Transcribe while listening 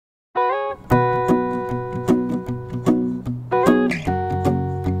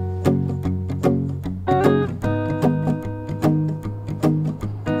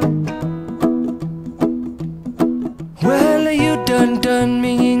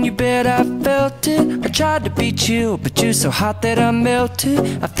that I felt it. I tried to be chill, but you're so hot that I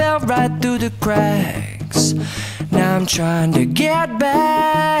melted. I fell right through the cracks. Now I'm trying to get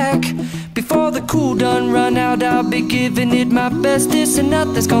back. Before the cool done run out, I'll be giving it my bestest, and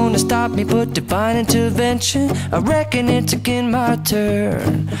nothing's gonna stop me but divine intervention. I reckon it's again my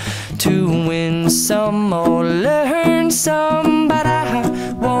turn to win some or learn some, but I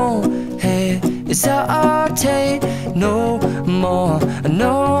won't hesitate no more,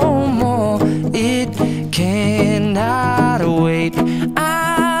 no more. It cannot wait.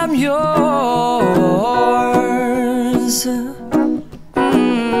 I'm yours.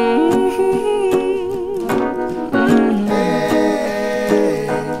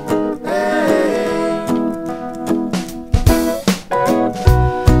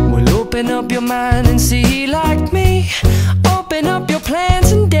 Open up your mind and see like me. Open up your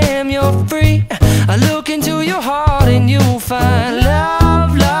plans and damn, you're free. I look into your heart and you'll find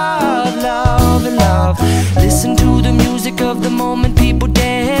love, love, love, and love. Listen to the music of the moment, people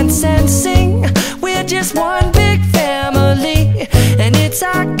dance and sing. We're just one big family, and it's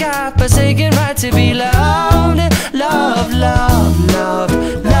our God-forsaken right to be loved. Love, love, love,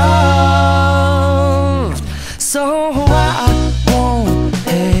 loved. So I won't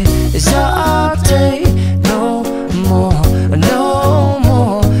hesitate no more, no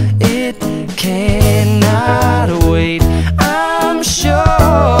more. It cannot wait. I'm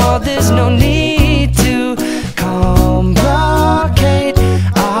sure there's no need to complicate.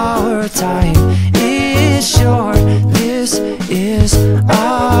 Our time is short. This is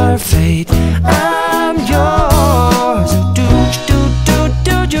our fate. I'm yours. Do you, but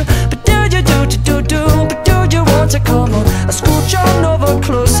do you, but do you want to come on? I scooch on over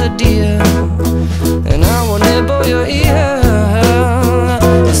closer, dear, and I will nibble your ear.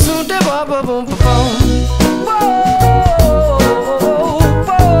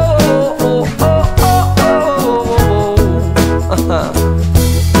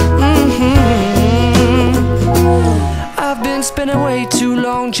 I've been spending way too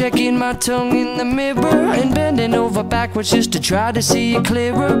long checking my tongue in the mirror and bending over backwards just to try to see it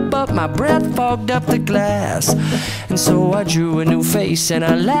clearer, but my breath fogged up the glass, and so I drew a new face and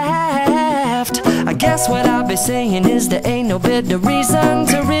I laughed. I guess what I'll be saying is there ain't no better reason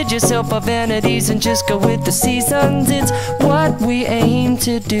to rid yourself of vanities and just go with the seasons. It's what we aim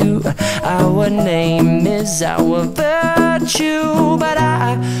to do. Our name is our virtue, but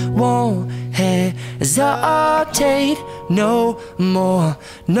I won't hesitate no more,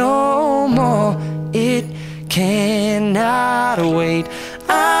 no more. It cannot wait.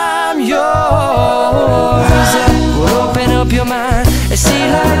 I'm yours. Open up your mind and see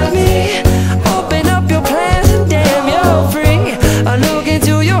like me.